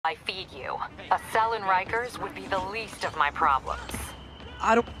I feed you. A cell in Rikers would be the least of my problems.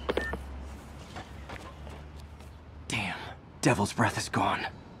 I don't... Damn. Devil's Breath is gone.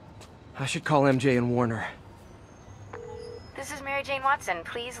 I should call MJ and warn her. This is Mary Jane Watson.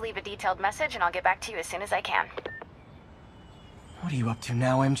 Please leave a detailed message and I'll get back to you as soon as I can. What are you up to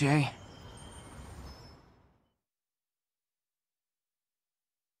now, MJ?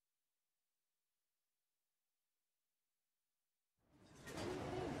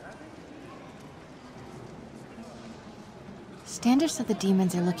 Standish said the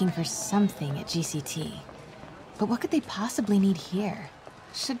demons are looking for something at GCT. But what could they possibly need here?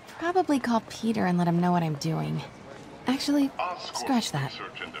 Should probably call Peter and let him know what I'm doing. Actually, scratch that.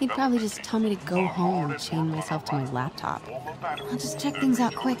 He'd probably just tell me to go home and chain myself to my laptop. I'll just check things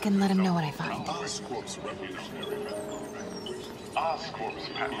out quick and let him know what I find. Oscorp's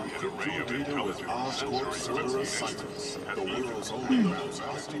patented array of intelligence sensory systems has the world's only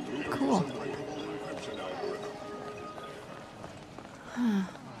Cool.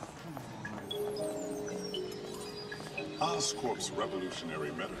 Oscorp's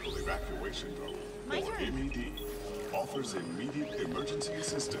revolutionary medical evacuation program, or MED, offers immediate emergency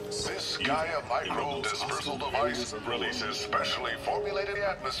assistance. This Gaia micro dispersal device releases specially formulated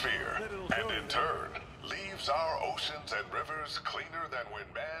atmosphere, and in turn, leaves our oceans and rivers cleaner than when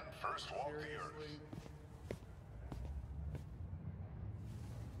man first walked the earth.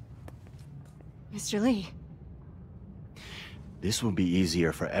 Mr. Lee. This will be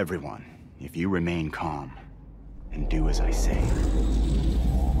easier for everyone if you remain calm and do as I say.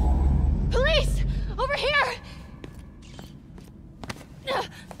 Police! Over here! No!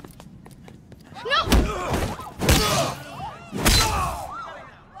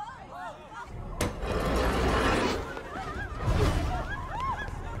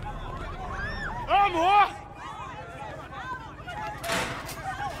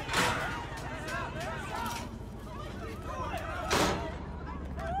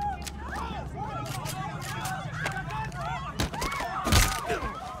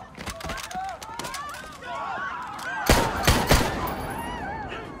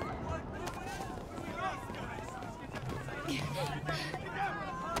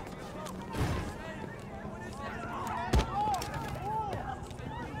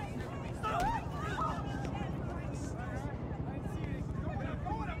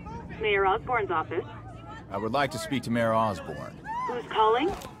 Mayor Osborne's office. I would like to speak to Mayor Osborne. Who's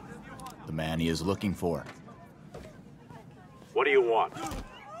calling? The man he is looking for. What do you want?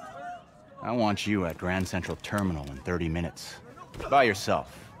 I want you at Grand Central Terminal in 30 minutes. By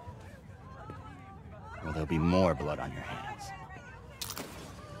yourself. Or there'll be more blood on your hands.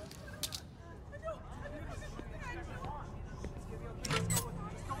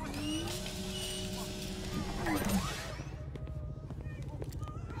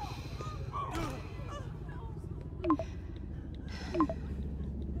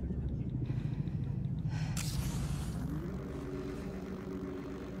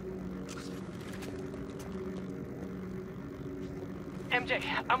 MJ,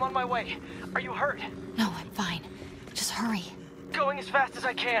 I'm on my way. Are you hurt? No, I'm fine. Just hurry. Going as fast as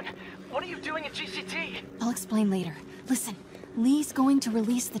I can. What are you doing at GCT? I'll explain later. Listen, Lee's going to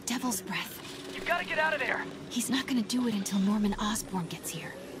release the Devil's Breath. You gotta get out of there. He's not gonna do it until Norman Osborn gets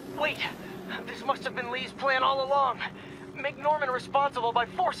here. Wait, this must have been Lee's plan all along. Make Norman responsible by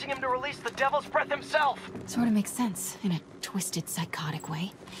forcing him to release the Devil's Breath himself. Sort of makes sense, in a twisted, psychotic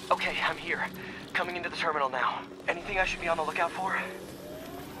way. Okay, I'm here. Coming into the terminal now. Anything I should be on the lookout for?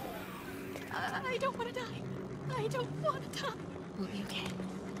 I don't want to die. I don't want to die. We'll be okay.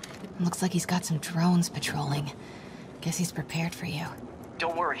 Looks like he's got some drones patrolling. Guess he's prepared for you.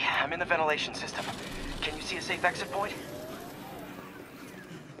 Don't worry, I'm in the ventilation system. Can you see a safe exit point?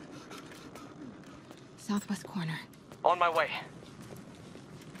 Southwest corner. On my way.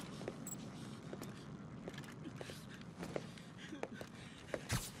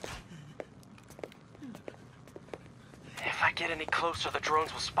 If I get any closer, the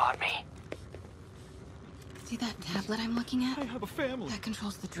drones will spot me. See that tablet I'm looking at? I have a family. That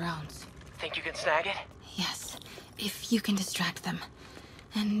controls the drones. Think you can snag it? Yes, if you can distract them.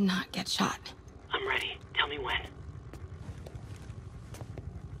 And not get shot. I'm ready. Tell me when.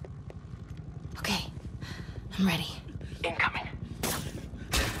 Okay, I'm ready. Incoming.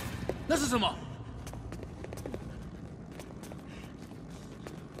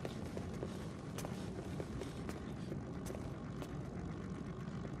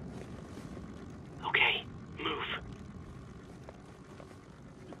 Okay, move.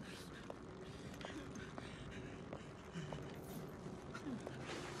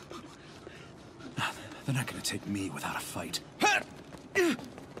 They're not gonna take me without a fight.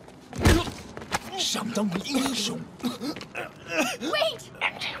 Wait!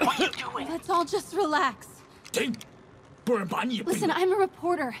 MJ, what are you doing? Let's all just relax. 停，不然把你也 Listen, I'm a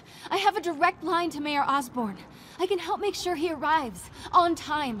reporter. I have a direct line to Mayor Osborn. I can help make sure he arrives on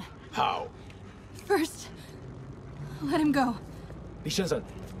time. 好， First, let him go. 李先生，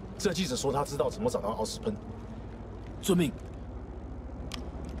这记者说他知道怎么找到奥斯喷。遵命。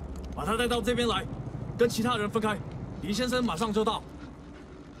把他带到这边来，跟其他人分开。李先生马上就到。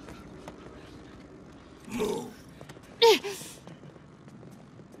Move.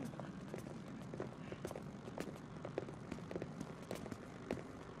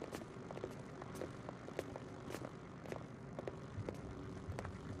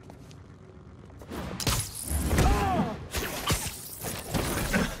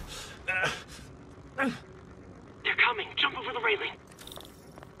 They're coming. Jump over the railing.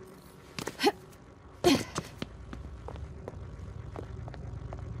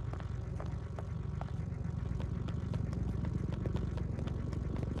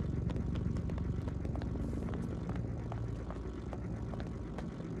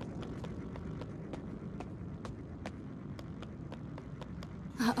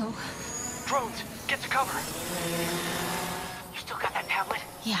 Uh-oh. Drones, get to cover. You still got that tablet?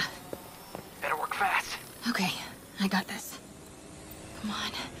 Yeah. Better work fast. Okay, I got this. Come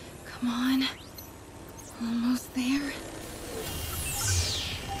on. Come on. Almost there.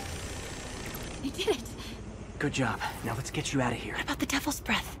 I did it! Good job. Now let's get you out of here. What about the Devil's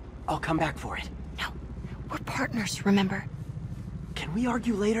Breath? I'll come back for it. No. We're partners, remember? Can we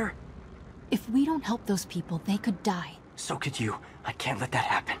argue later? If we don't help those people, they could die. So could you. I can't let that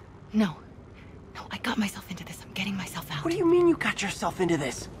happen. No. No, I got myself into this. I'm getting myself out. What do you mean you got yourself into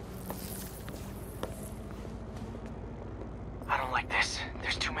this? I don't like this.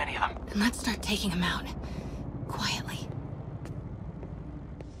 There's too many of them. Then let's start taking them out. Quietly.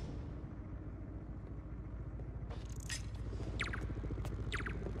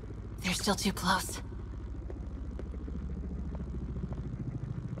 They're still too close.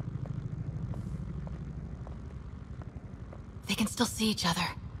 They can still see each other.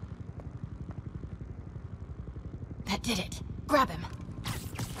 That did it. Grab him.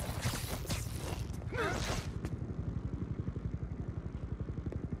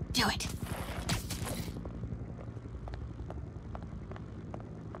 Do it.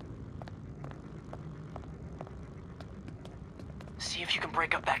 See if you can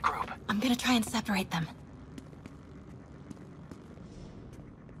break up that group. I'm gonna try and separate them.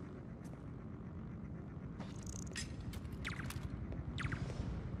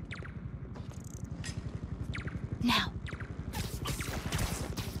 Now.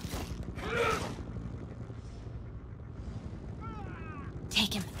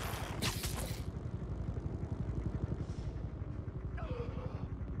 Take him.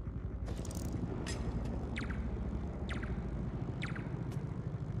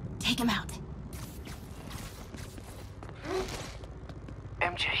 Take him out.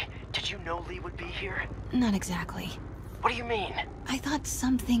 MJ, did you know Lee would be here? Not exactly. What do you mean? I thought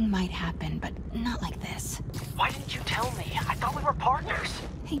something might happen, but not like this. Why didn't you tell me? I thought we were partners.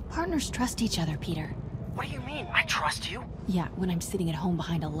 Hey, partners trust each other, Peter. What do you mean? I trust you. Yeah, when I'm sitting at home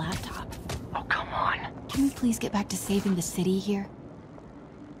behind a laptop. Oh, come on. Can we please get back to saving the city here?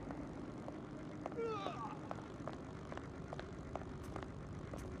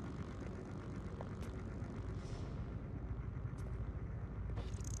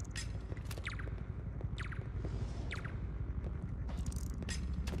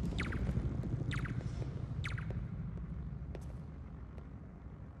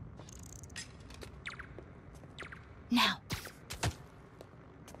 Now.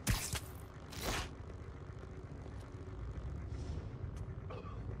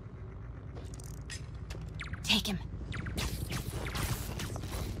 Take him.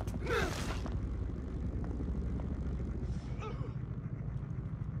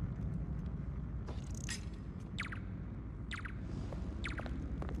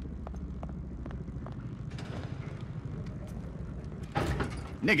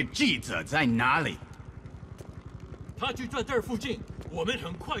那个记者在哪里？ 他就在这儿附近，我们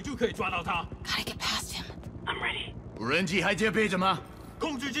很快就可以抓到他。 Gotta get past him. I'm ready. 无人机还戒备着吗？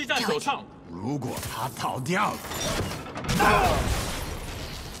控制机在手上。如果他逃掉了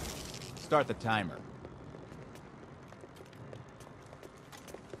Start the timer.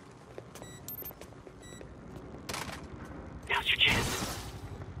 Now's your chance.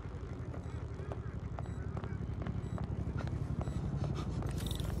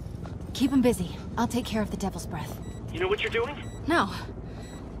 Keep him busy. I'll take care of the Devil's Breath. You know what you're doing? No.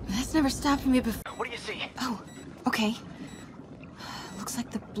 That's never stopped me before. What do you see? Oh, okay. Looks Looks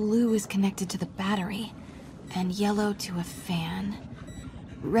like the blue is connected to the battery, and yellow to a fan.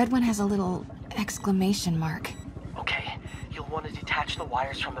 Red one has a little exclamation mark. Okay, you'll want to detach the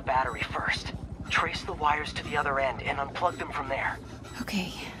wires from the battery first. Trace the wires to the other end and unplug them from there.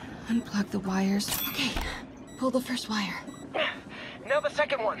 Okay, unplug the wires. Okay, pull the first wire. Now the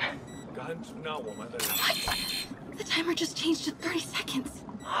second one. What? The timer just changed to 30 seconds.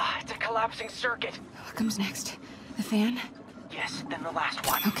 It's a collapsing circuit. What comes next? The fan? Yes, then the last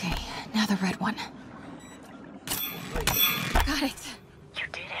one. Okay, now the red one. Got it. You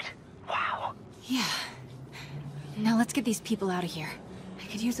did it. Wow. Yeah. Now let's get these people out of here. I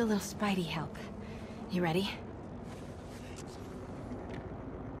could use a little Spidey help. You ready?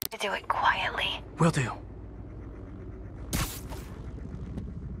 Do it quietly. Will do.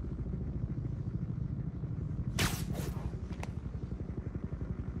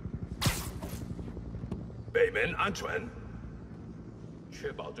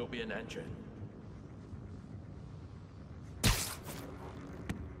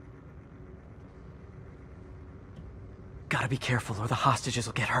 Gotta be careful or the hostages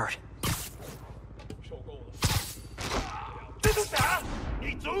will get hurt.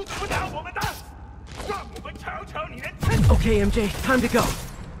 Okay, MJ, time to go.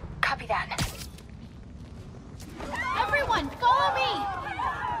 Copy that. Everyone, follow me!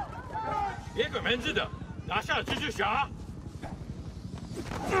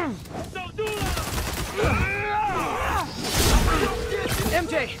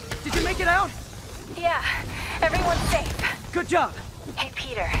 MJ, did you make it out? Yeah, everyone's safe. Good job. Hey,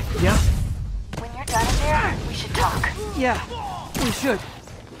 Peter. Yeah? When you're done in there, we should talk. Yeah, we should.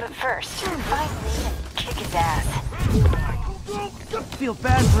 But first, find Lee and kick his ass. I feel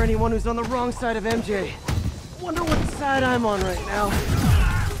bad for anyone who's on the wrong side of MJ. Wonder what side I'm on right now.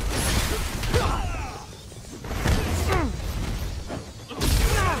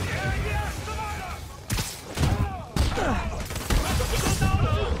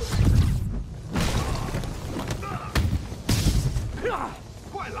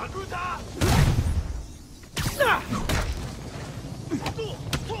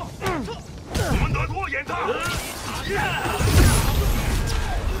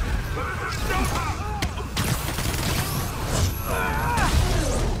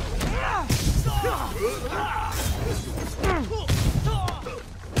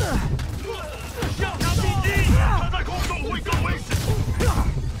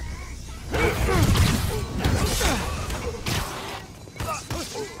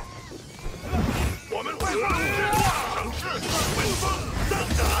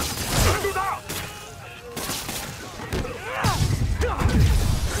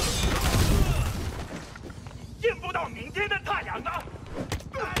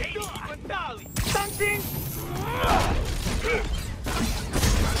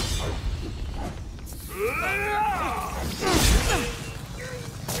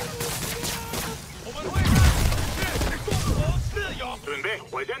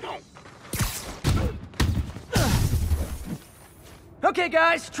 Okay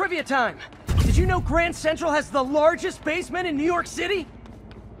guys, trivia time. Did you know Grand Central has the largest basement in New York City?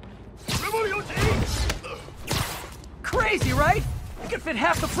 Crazy, right? You could fit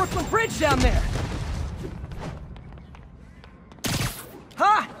half the Brooklyn Bridge down there.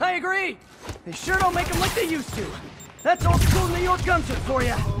 Ha! I agree. They sure don't make them like they used to. That's old school New York gumption for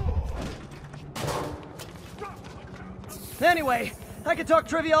you. Anyway, I could talk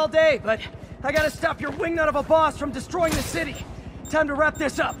trivia all day, but I gotta stop your wingnut of a boss from destroying the city. Time to wrap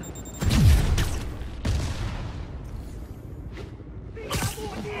this up.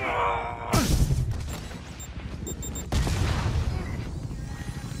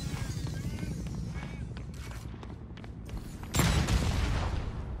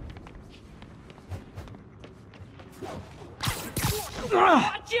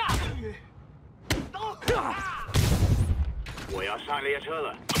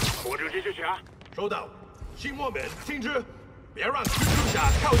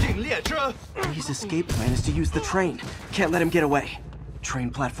 His escape plan is to use the train. Can't let him get away.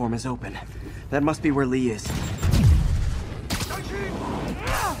 Train platform is open. That must be where Lee is.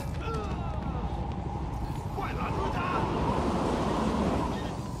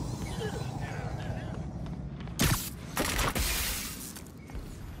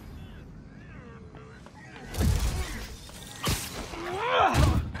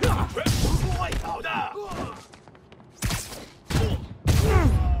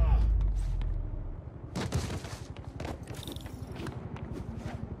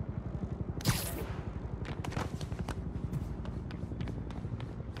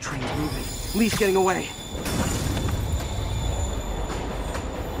 Train's moving. Lee's getting away.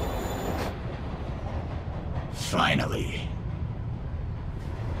 Finally.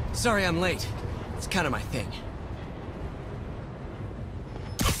 Sorry I'm late. It's kind of my thing.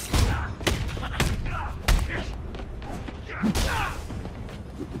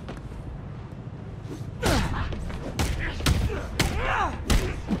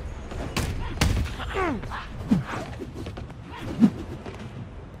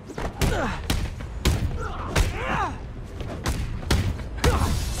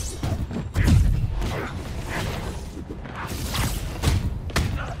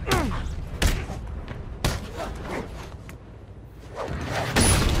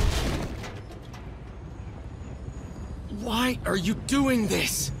 Why are you doing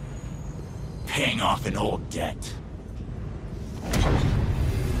this? Paying off an old debt.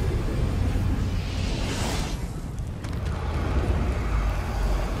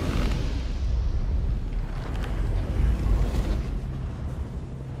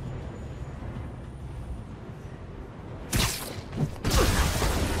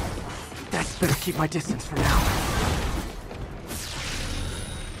 That's better keep my distance for now.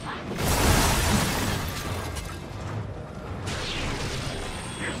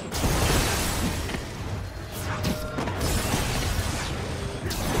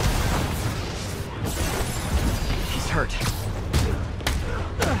 Hurt.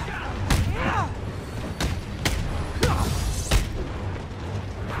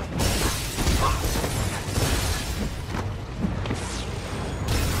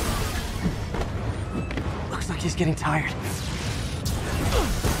 Looks like he's getting tired.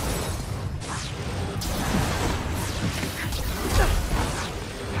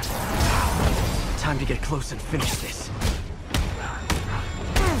 Time to get close and finish this.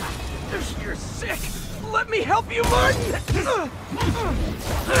 You're sick! Let me help you, Martin!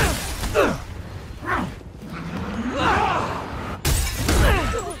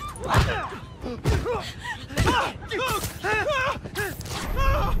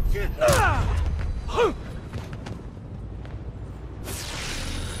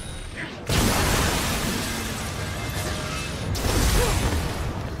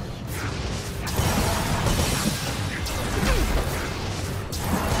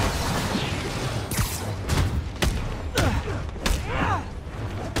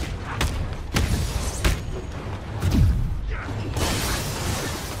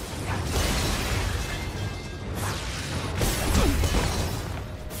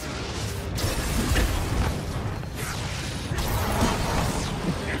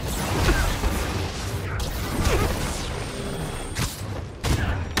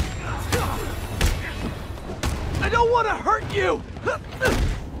 I don't want to hurt you!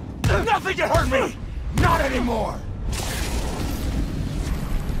 Nothing can hurt me! Not anymore!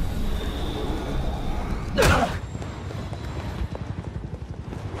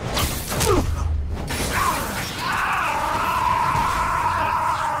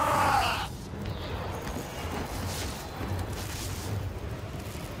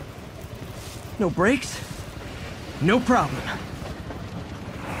 No brakes? No problem.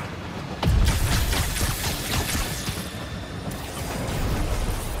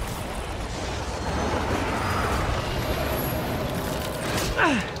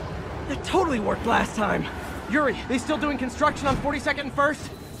 That totally worked last time. Yuri, they still doing construction on 42nd and 1st?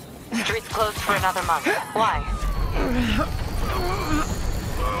 Street's closed for another month. Why?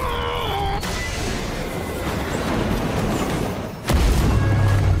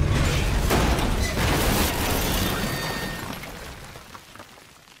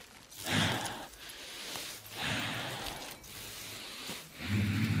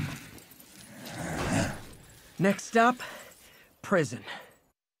 Next stop, prison.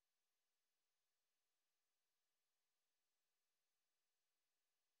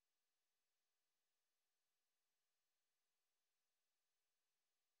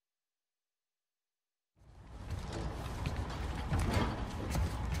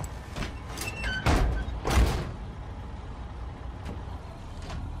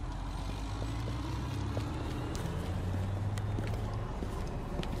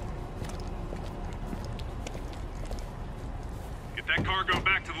 That cargo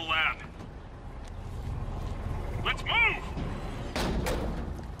back to the lab. Let's move!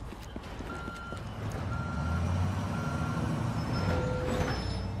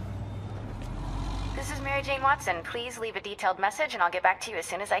 This is Mary Jane Watson. Please leave a detailed message and I'll get back to you as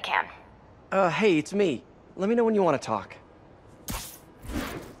soon as I can. Hey, it's me. Let me know when you want to talk.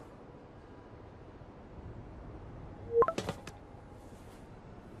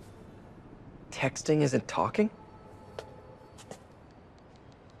 Texting isn't talking?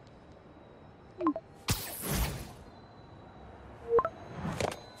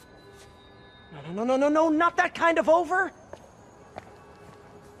 No, not that kind of over!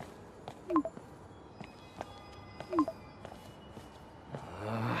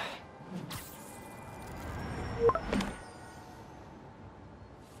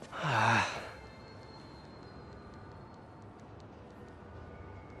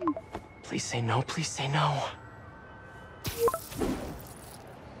 Please say no, please say no.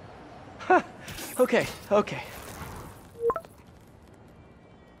 Huh. Okay.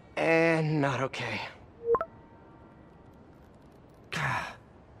 And not okay.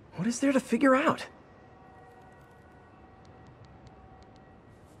 What is there to figure out?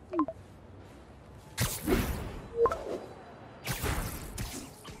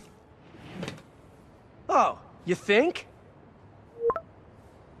 Oh, you think?